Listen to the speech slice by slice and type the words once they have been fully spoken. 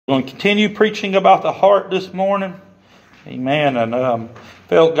Going to continue preaching about the heart this morning. Amen. And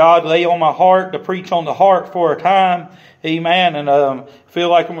felt God lay on my heart to preach on the heart for a time. Amen. And feel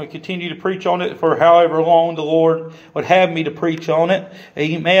like I'm going to continue to preach on it for however long the Lord would have me to preach on it.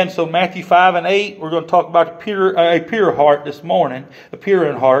 Amen. So Matthew 5 and 8, we're going to talk about a pure heart this morning. A pure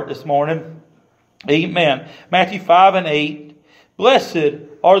in heart this morning. Amen. Matthew 5 and 8. Blessed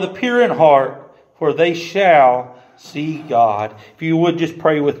are the pure in heart, for they shall see God. If you would just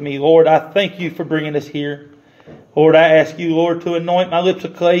pray with me. Lord, I thank you for bringing us here. Lord, I ask you, Lord, to anoint my lips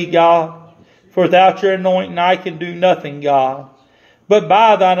of clay, God. For without your anointing, I can do nothing, God. But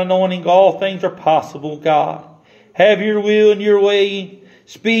by thine anointing, all things are possible, God. Have your will and your way.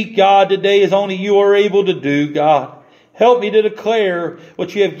 Speak, God, today as only you are able to do, God. Help me to declare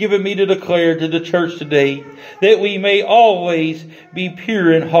what you have given me to declare to the church today, that we may always be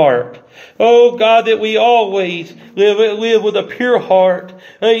pure in heart. Oh God, that we always live with a pure heart,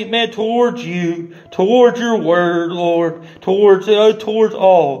 amen, towards you, towards your word, Lord, towards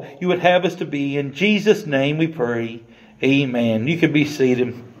all you would have us to be. In Jesus' name we pray, amen. You can be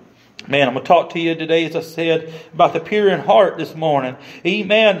seated. Man, I'm going to talk to you today, as I said, about the pure in heart this morning.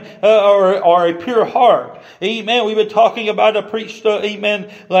 Amen. Or a pure heart. Amen. We've been talking about, I preached,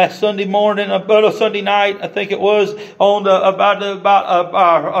 amen, last Sunday morning, about a Sunday night, I think it was, on about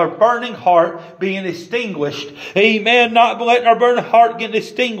our burning heart being extinguished. Amen. Not letting our burning heart get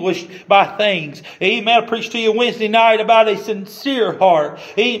extinguished by things. Amen. I preached to you Wednesday night about a sincere heart.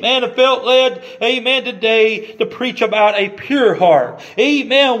 Amen. I felt led, amen, today to preach about a pure heart.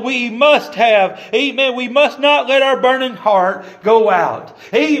 Amen. We must not let our burning heart go out.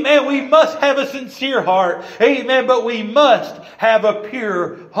 Amen. We must have a sincere heart. Amen. But we must have a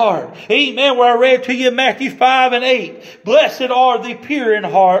pure heart. Amen. Where I read to you Matthew 5 and 8. Blessed are the pure in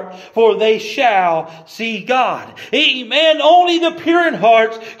heart, for they shall see God. Amen. Only the pure in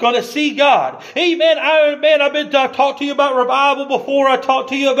heart's going to see God. Amen. I've talked to you about revival before. I talked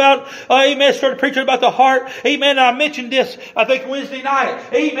to you about, started preaching about the heart. Amen. I mentioned this, I think, Wednesday night.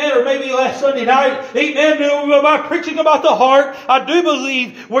 Amen. Or maybe last Sunday night. Amen. By preaching about the heart, I do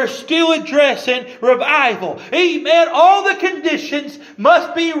believe we're still addressing revival. Amen. All the conditions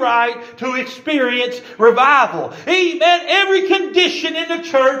must be right to experience revival. Amen. Every condition in the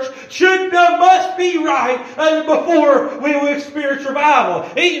church must be right before we will experience revival.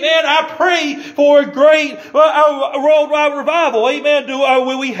 Amen. I pray for a great worldwide revival. Amen.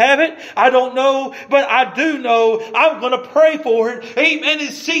 Will we have it? I don't know, but I do know I'm going to pray for it. Amen.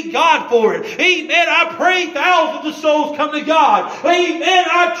 And seek God for it. Amen. I pray thousands of souls come to God. Amen.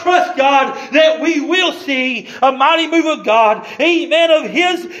 I trust God that we will see a mighty move of God. Amen. Of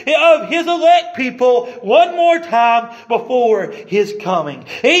His elect people one more time before His coming.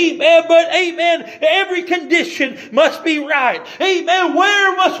 Amen. But amen. Every condition must be right. Amen.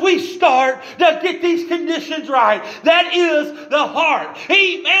 Where must we start to get these conditions right? That is the heart.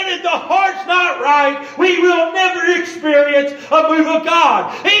 Amen. If the heart's not right, we will never experience a move of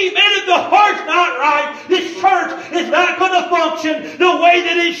God. Amen. If the heart's not right, this church is not going to function the way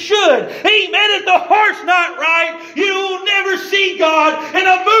that it should. Amen. If the heart's not right, you'll never see God in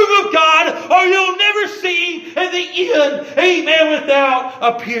a move of God, or you'll never see in the end, amen, without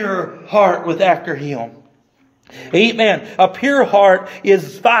a pure heart after Him. Amen. A pure heart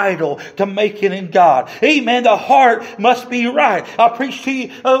is vital to making in God. Amen. The heart must be right. I preached to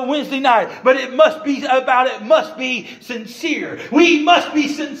you Wednesday night, but it must be sincere. We must be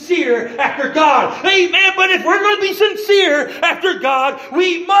sincere after God. Amen. But if we're going to be sincere after God,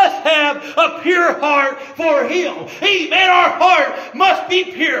 we must have a pure heart for Him. Amen. Our heart must be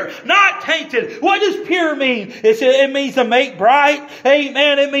pure, not tainted. What does pure mean? It means to make bright.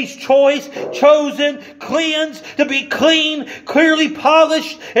 Amen. It means choice, chosen, cleansed, to be clean, clearly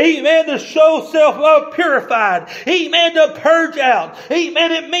polished. Amen. To show self purified. Amen. To purge out.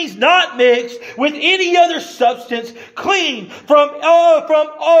 Amen. It means not mixed with any other substance. Clean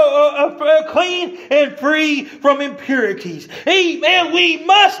clean and free from impurities. Amen. We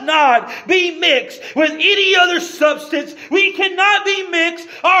must not be mixed with any other substance. We cannot be mixed.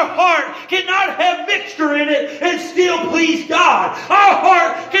 Our heart cannot have mixture in it and still please God. Our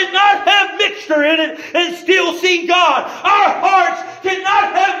heart cannot have mixture in it and still see God. Our hearts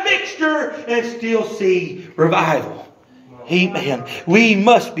cannot have mixture and still see revival. Amen. We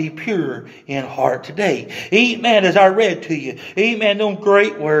must be pure in heart today. Amen. As I read to you. Amen. Those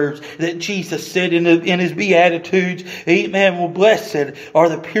great words that Jesus said in His Beatitudes. Amen. Well, blessed are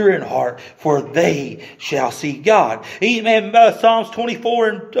the pure in heart, for they shall see God. Amen. Psalms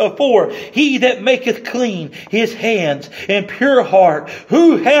 24:4. He that maketh clean his hands and pure heart,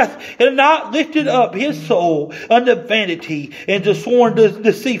 who hath not lifted up his soul unto vanity and to sworn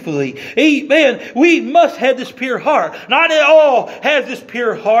deceitfully. Amen. We must have this pure heart. Not at all has this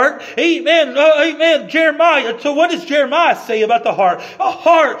pure heart. Amen. Amen. Jeremiah. So what does Jeremiah say about the heart? A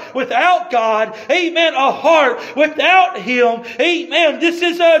heart without God. Amen. A heart without Him. Amen. This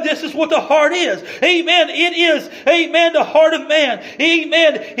is what the heart is. Amen. It is. Amen. The heart of man.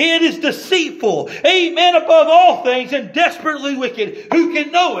 Amen. It is deceitful. Amen. Above all things and desperately wicked. Who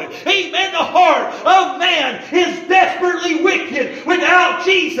can know it? Amen. The heart of man is desperately wicked without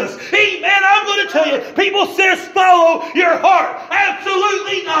Jesus. Amen. I'm going to tell you, people says follow your heart.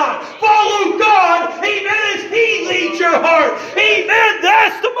 Absolutely not. Follow God. Amen. As He leads your heart. Amen.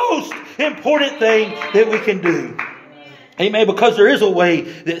 That's the most important thing that we can do. Amen. Because there is a way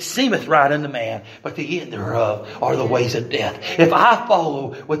that seemeth right unto man, but the end thereof are the ways of death. If I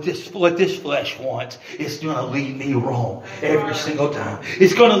follow what this flesh wants, it's going to lead me wrong every single time.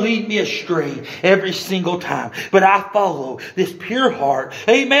 It's going to lead me astray every single time. But I follow this pure heart.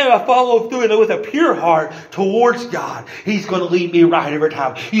 Amen. I follow through it with a pure heart towards God. He's going to lead me right every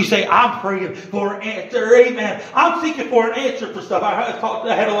time. You say, I'm praying for an answer. Amen. I'm seeking for an answer for stuff.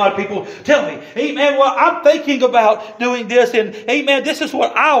 I had a lot of people tell me, amen, well, I'm thinking about doing this, and amen, this is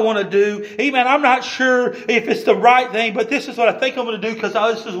what I want to do. Amen. I'm not sure if it's the right thing, but this is what I think I'm going to do because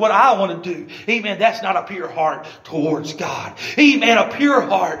this is what I want to do. Amen. That's not a pure heart towards God. Amen. A pure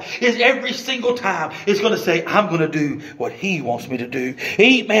heart is every single time it's going to say, I'm going to do what He wants me to do.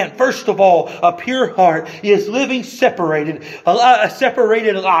 Amen. First of all, a pure heart is living separated, a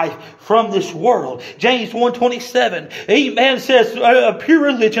separated life from this world. James 1:27. Amen. Says a pure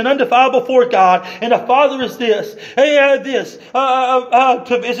religion undefiled before God, and the Father is this.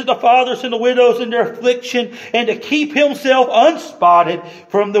 To visit the fathers and the widows in their affliction, and to keep himself unspotted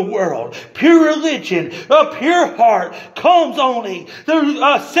from the world. Pure religion, a pure heart comes only through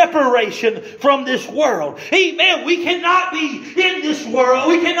separation from this world. Amen. We cannot be in this world.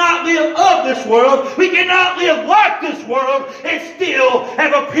 We cannot live of this world. We cannot live like this world and still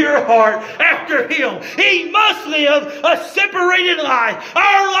have a pure heart after Him. He must live a separated life.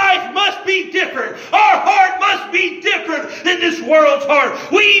 Our life must be different. Our heart must be different than this world's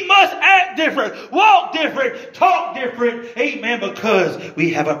heart. We must act different, walk different, talk different. Amen. Because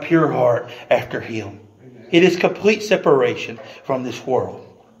we have a pure heart after Him. It is complete separation from this world.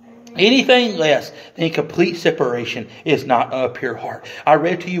 Anything less than complete separation is not a pure heart. I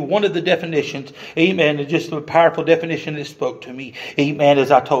read to you one of the definitions. Amen. It's just a powerful definition that spoke to me. Amen.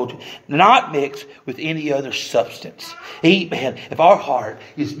 As I told you, not mixed with any other substance. Amen. If our heart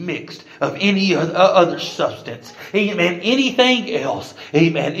is mixed of any other substance, amen, anything else,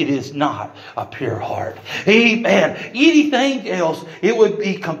 amen, it is not a pure heart. Amen. Anything else, it would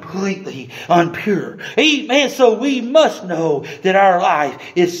be completely unpure. Amen. So we must know that our life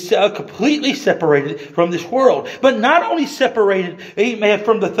is completely separated from this world. But not only separated, amen,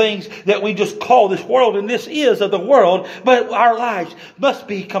 from the things that we just call this world, and this is of the world, but our lives must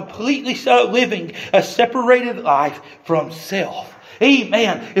be completely living a separated life from self.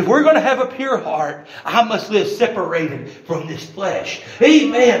 Amen. If we're going to have a pure heart, I must live separated from this flesh.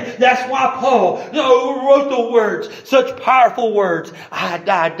 Amen. That's why Paul wrote the words, such powerful words, I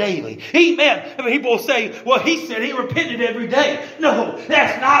die daily. Amen. People say, well, he said he repented every day. No,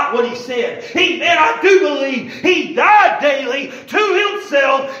 that's not what he said. Amen. I do believe he died daily to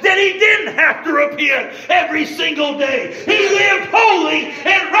himself, that he didn't have to repent every single day. He lived holy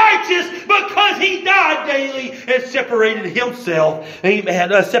and righteous because he died daily and separated himself.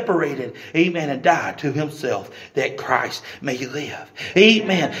 Amen. Separated. Amen. And died to himself that Christ may live.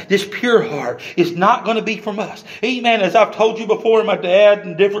 Amen. This pure heart is not going to be from us. Amen. As I've told you before, my dad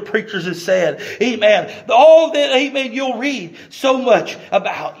and different preachers have said, amen, all that, amen, you'll read so much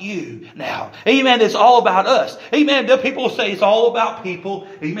about you now. Amen. It's all about us. Amen. The people say it's all about people.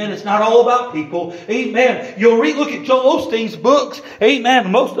 Amen. It's not all about people. Amen. You'll read, look at Joel Osteen's books.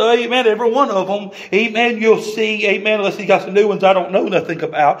 Amen. Amen. Every one of them. Amen. You'll see. Amen. Unless he got some new ones I don't know nothing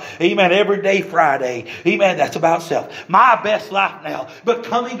about. Amen. Everyday Friday. Amen. That's about self. My best life now.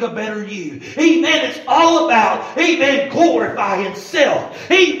 Becoming a better you. Amen. It's all about, amen, glorifying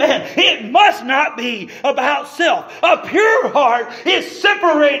self. Amen. It must not be about self. A pure heart is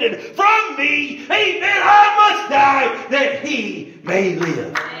separated from me. Amen. I must die that He may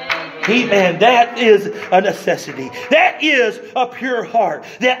live. Amen. That is a necessity. That is a pure heart.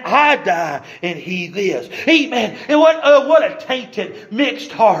 That I die and He lives. Amen. And what a tainted,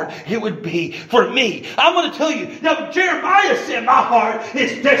 mixed heart it would be for me. I'm going to tell you. Now, Jeremiah said, my heart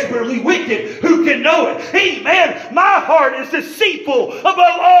is desperately wicked. Who can know it? Amen. My heart is deceitful above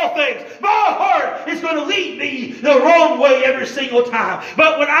all things. My heart is going to lead me the wrong way every single time.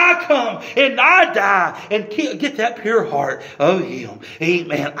 But when I come and I die and get that pure heart of Him,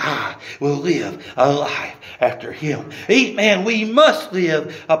 amen, I will live a life after Him. Amen. We must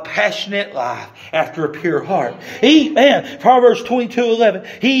live a passionate life after a pure heart. Amen. Proverbs 22:11.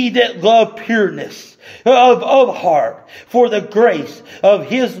 He that loved pureness of heart, for the grace of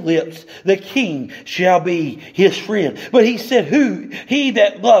his lips, the king shall be his friend. But he said, he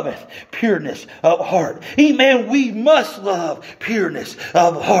that loveth pureness of heart. Amen. We must love pureness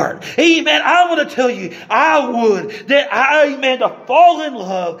of heart. Amen. I want to tell you, I would to fall in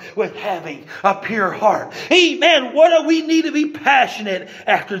love with having a pure heart. Amen. What do we need to be passionate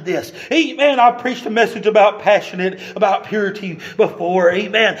after this? Amen. I preached a message about about purity before.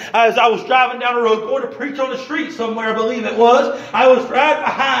 Amen. As I was driving down the road, going to preach on the street somewhere, I believe it was. I was right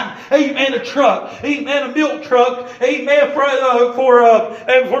behind, amen, a truck, amen, a milk truck, amen, for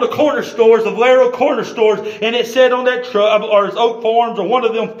the corner stores, the Valero corner stores, and it said on that truck, or it's Oak Farms, or one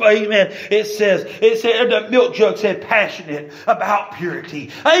of them, amen, it said the milk jug said passionate about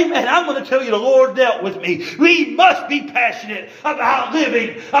purity. Amen. I'm going to tell you, the Lord dealt with me. We must be passionate about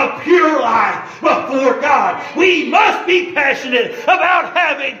living a pure life before God. We must be passionate about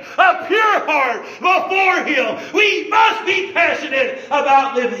having a pure heart before Him. We must be passionate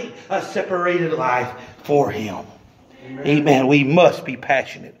about living a separated life for Him. Amen. We must be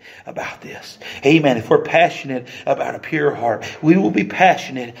passionate about this. Amen. If we're passionate about a pure heart, we will be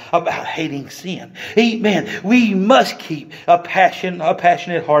passionate about hating sin. Amen. We must keep a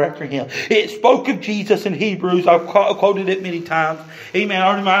passionate heart after Him. It spoke of Jesus in Hebrews. I've quoted it many times. Amen.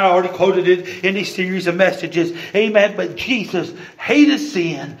 I already quoted it in these series of messages. Amen. But Jesus hated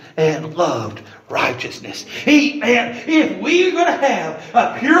sin and loved righteousness. Amen. If we're going to have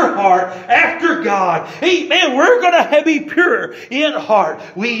a pure heart after God, amen, we're going to be pure in heart.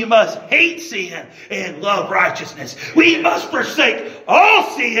 We must hate sin and love righteousness. We must forsake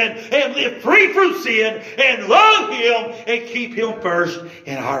all sin and live free from sin and love Him and keep Him first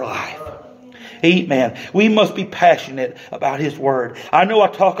in our life. Amen. We must be passionate about His Word. I know I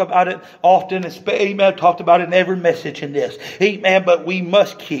talk about it often. Amen. I've talked about it in every message in this. Amen. But we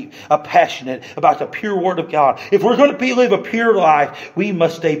must keep passionate about the pure Word of God. If we're going to live a pure life, we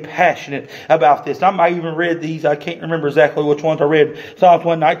must stay passionate about this. I might even read these. I can't remember exactly which ones I read. Psalms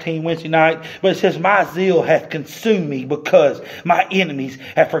 119 Wednesday night. But it says, my zeal hath consumed me because my enemies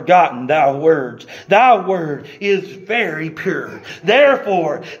have forgotten thy words. Thy word is very pure.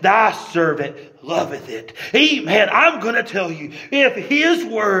 Therefore, thy servant loveth it. Amen. I'm going to tell you, if His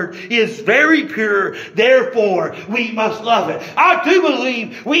Word is very pure, therefore we must love it. I do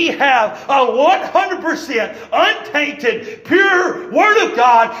believe we have a 100% untainted, pure Word of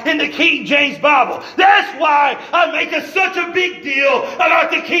God in the King James Bible. That's why I make such a big deal about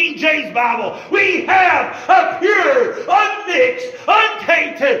the King James Bible. We have a pure, unmixed,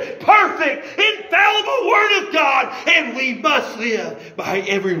 untainted, perfect, infallible Word of God, and we must live by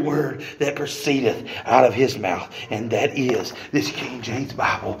every word that proceedeth out of His mouth, and that is this King James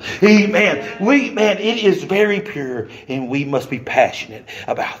Bible. Amen. It is very pure, and we must be passionate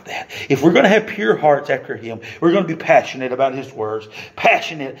about that. If we're going to have pure hearts after Him, we're going to be passionate about His words,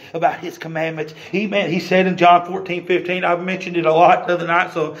 passionate about His commandments. Amen. He said in John 14:15, I've mentioned it a lot the other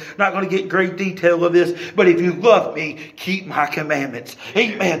night, so I'm not going to get great detail of this, but if you love me, keep my commandments.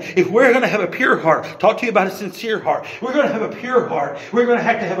 Amen. If we're going to have a pure heart, talk to you about a sincere heart. We're going to have a pure heart. We're going to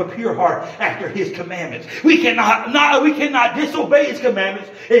have a pure heart after His commandments. We cannot disobey His commandments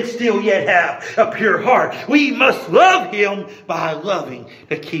and still yet have a pure heart. We must love Him by loving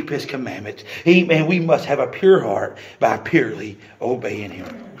to keep His commandments. Amen. We must have a pure heart by purely obeying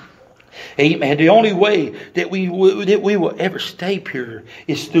Him. Amen. The only way that we will ever stay pure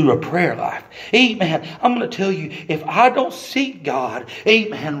is through a prayer life. Amen. I'm going to tell you, if I don't seek God,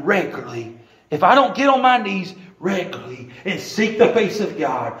 amen, regularly, if I don't get on my knees regularly and seek the face of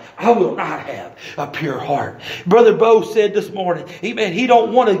God, I will not have a pure heart. Brother Bo said this morning, amen, he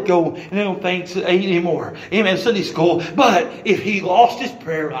don't want to go things anymore. Amen. Sunday school. But if he lost his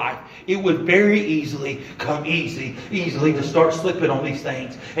prayer life, it would very easily come easily to start slipping on these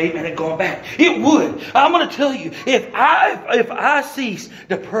things. Amen. And going back. It would. I'm going to tell you, if I cease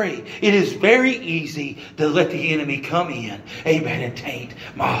to pray, it is very easy to let the enemy come in. Amen. And taint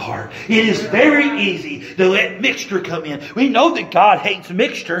my heart. It is very easy to let mixture come in. We know that God hates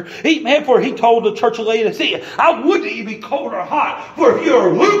mixture. Amen. For He told the church of Laodicea, I would that you be cold or hot. For if you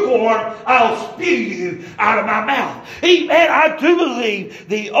are lukewarm, I'll spew you out of my mouth. Amen. I do believe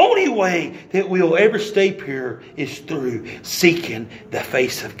the only way that we'll ever stay pure is through seeking the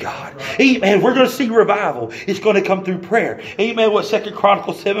face of God. Amen. We're going to see revival. It's going to come through prayer. Amen. What 2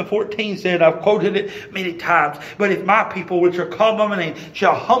 Chronicles 7:14 said, I've quoted it many times. But if my people, which are called by my name,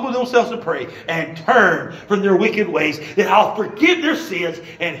 shall humble themselves and pray and turn from their wicked ways, then I'll forgive their sins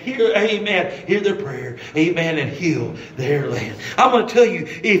and hear their prayer. Amen. And heal their land. I'm going to tell you,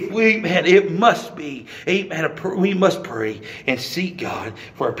 it must be, amen, we must pray and seek God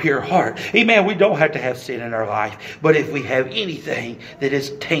for a pure heart. Amen. We don't have to have sin in our life. But if we have anything that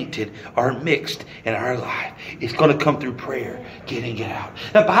is tainted or mixed in our life, it's going to come through prayer, getting it out.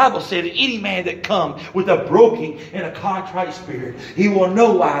 The Bible said that any man that come with a broken and a contrite spirit, He will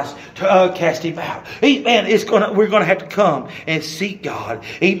no wise cast him out. Amen. We're going to have to come and seek God.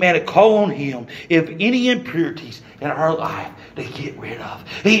 Amen. And call on Him if any impurities in our life to get rid of.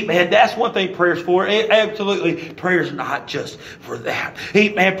 Amen. That's one thing prayer's for. Absolutely. Prayer's not just for that.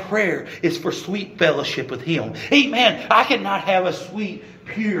 Amen. Prayer is for sweet fellowship with Him. Amen. I cannot have a sweet,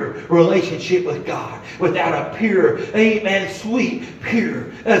 pure relationship with God without a pure, amen, sweet,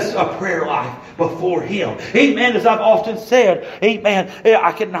 pure a prayer life before Him. Amen. As I've often said, amen,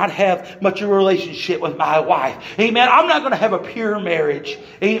 I cannot have much of a relationship with my wife. Amen. I'm not going to have a pure marriage.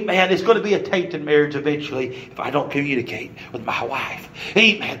 Amen. It's going to be a tainted marriage eventually if I don't communicate with my wife.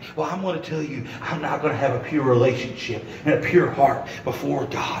 Amen. Well, I'm going to tell you, I'm not going to have a pure relationship and a pure heart before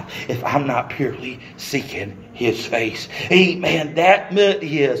God if I'm not purely seeking His face. Amen. That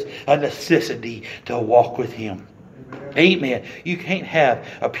is a necessity to walk with Him. Amen. You can't have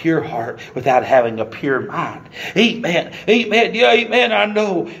a pure heart without having a pure mind. Amen. Amen. Yeah, amen. I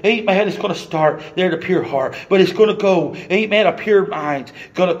know. Amen. It's going to start there at a pure heart. But it's going to go. Amen. A pure mind's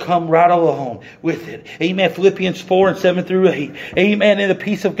going to come right along with it. Amen. Philippians 4:7-8. Amen. And the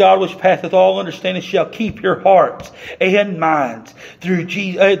peace of God which passeth all understanding shall keep your hearts and minds through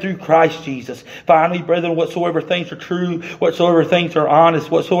Christ Jesus. Finally, brethren, whatsoever things are true, whatsoever things are honest,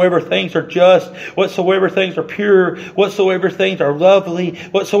 whatsoever things are just, whatsoever things are pure, whatsoever things are lovely,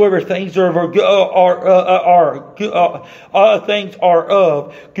 whatsoever things are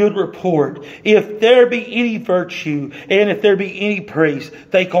of good report. If there be any virtue and if there be any praise,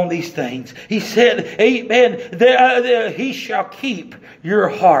 think on these things. He said, amen, He shall keep your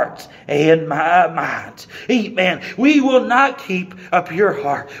hearts and my minds. Amen. We will not keep a pure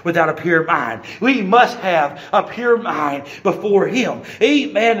heart without a pure mind. We must have a pure mind before Him.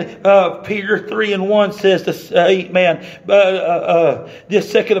 Amen. Peter 3:1 says this, amen. This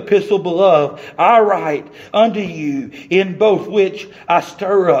second epistle, beloved, I write unto you, in both which I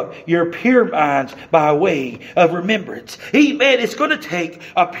stir up your pure minds by way of remembrance. Amen. It's going to take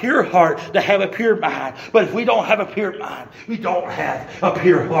a pure heart to have a pure mind. But if we don't have a pure mind, we don't have a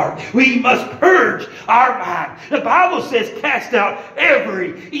pure heart. We must purge our mind. The Bible says, cast out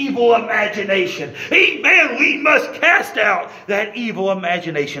every evil imagination. Amen. We must cast out that evil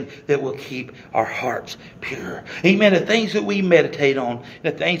imagination that will keep our hearts pure. Amen. The things that we meditate on,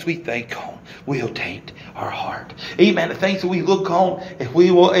 the things we think on, will taint our heart. Amen. The things that we look on, if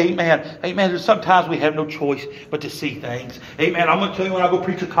we will, amen. Amen. Sometimes we have no choice but to see things. Amen. I'm going to tell you, when I go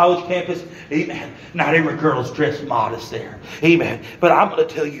preach a college campus, amen, not every girl is dressed modest there. Amen. But I'm going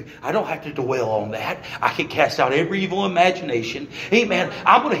to tell you, I don't have to dwell on that. I can cast out every evil imagination. Amen.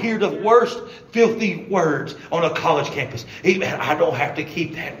 I'm going to hear the worst filthy words on a college campus. Amen. I don't have to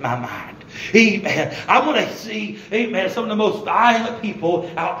keep that in my mind. Amen. I want to see, amen, some of the most violent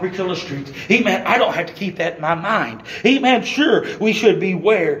people out preaching on the streets. Amen. I don't have to keep that in my mind. Amen. Sure, we should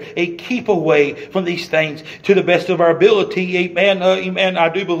beware and keep away from these things to the best of our ability. Amen. Amen. I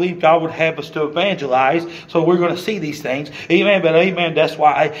do believe God would have us to evangelize, so we're going to see these things. Amen. But amen, that's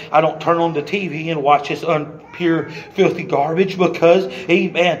why I don't turn on the TV and watch this pure, filthy garbage, because,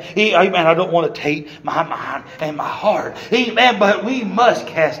 amen, I don't want to taint my mind and my heart. Amen. But we must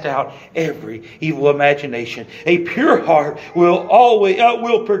cast out every evil imagination. A pure heart will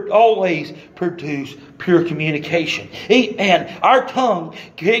always produce pure communication. Amen. Our tongue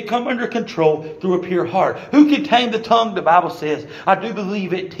can come under control through a pure heart. Who can tame the tongue? The Bible says. I do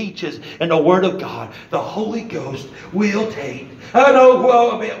believe it teaches in the Word of God. The Holy Ghost will tame.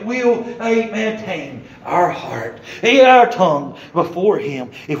 Amen, tame our heart, our tongue before Him.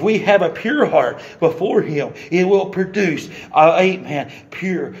 If we have a pure heart before Him, it will produce, amen,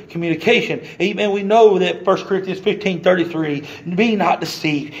 pure communication. Amen. We know that 1 Corinthians 15:33, be not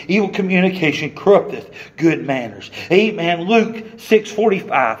deceived, evil communication corrupteth good manners. Amen. Luke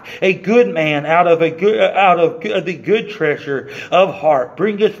 6:45, a good man out of the good treasure of heart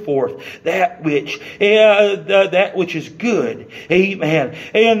bringeth forth that which is good. Amen.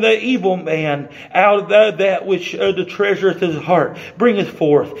 And the evil man out of that which the treasure of his heart bringeth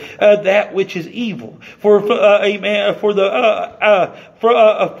forth that which is evil. For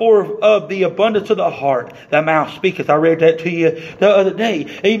of the abundance of the heart the mouth speaketh. I read that to you the other day.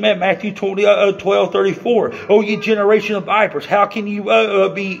 Amen. Matthew 12:34. O ye generation of vipers, how can you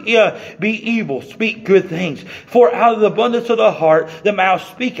be evil? Speak good things. For out of the abundance of the heart the mouth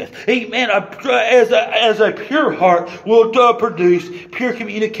speaketh. Amen. As a pure heart will produce pure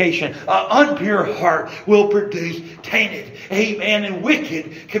communication. An unpure heart will produce tainted, amen, and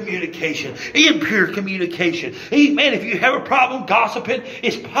wicked communication. Impure communication. Amen. If you have a problem gossiping,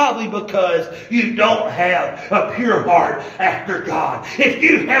 it's probably because you don't have a pure heart after God. If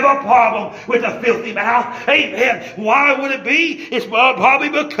you have a problem with a filthy mouth, amen, why would it be? It's probably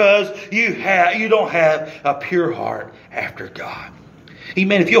because you don't have a pure heart after God.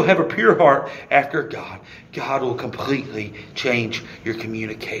 Amen. If you'll have a pure heart after God, God will completely change your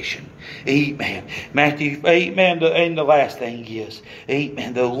communication. Amen. Amen. And the last thing is,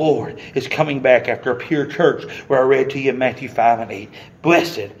 amen, the Lord is coming back after a pure church, where I read to you Matthew 5:8.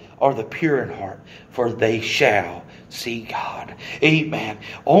 Blessed are the pure in heart, for they shall see God. Amen.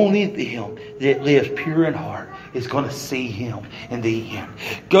 Only them that lives pure in heart is going to see Him in the end.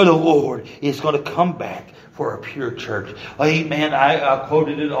 God, the Lord is going to come back for a pure church. Amen. I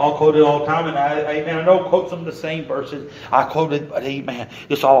quoted it all the time, and I don't quote some of the same verses I quoted, but amen,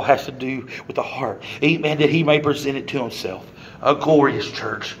 this all has to do with the heart. Amen. That He may present it to Himself. A glorious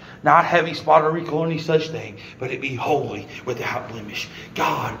church, not having spot or wrinkle or any such thing, but it be holy without blemish.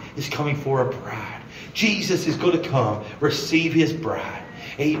 God is coming for a bride. Jesus is going to come receive His bride.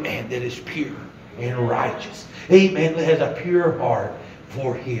 Amen. That is pure and righteous. Amen. That has a pure heart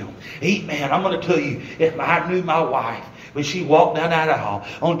for Him. Amen. I'm going to tell you, if I knew my wife when she walked down that aisle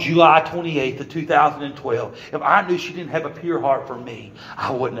on July 28th of 2012, if I knew she didn't have a pure heart for me,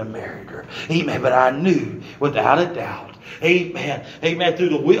 I wouldn't have married her. Amen. But I knew without a doubt. Amen. Amen. Through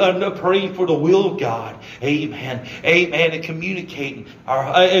the will, praying for the will of God. Amen. Amen. And communicating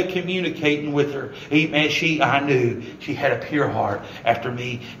with her. Amen. I knew she had a pure heart after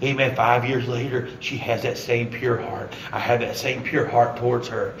me. Amen. 5 years later, she has that same pure heart. I have that same pure heart towards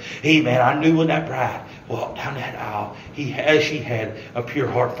her. Amen. I knew when that bride walked down that aisle, she had a pure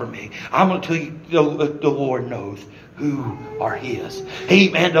heart for me. I'm going to tell you, the Lord knows who are His.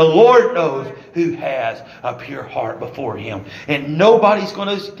 Amen. The Lord knows who has a pure heart before Him. And nobody's going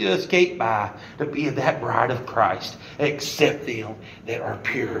to escape by to be that bride of Christ except them that are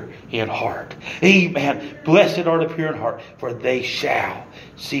pure in heart. Amen. Blessed are the pure in heart, for they shall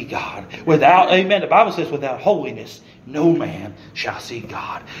see God. Amen. The Bible says without holiness, no man shall see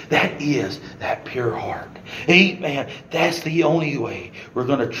God. That is that pure heart. Amen. That's the only way we're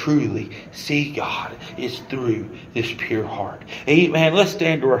going to truly see God, is through this pure heart. Amen. Let's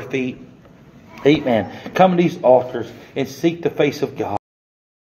stand to our feet. Amen. Come to these altars and seek the face of God.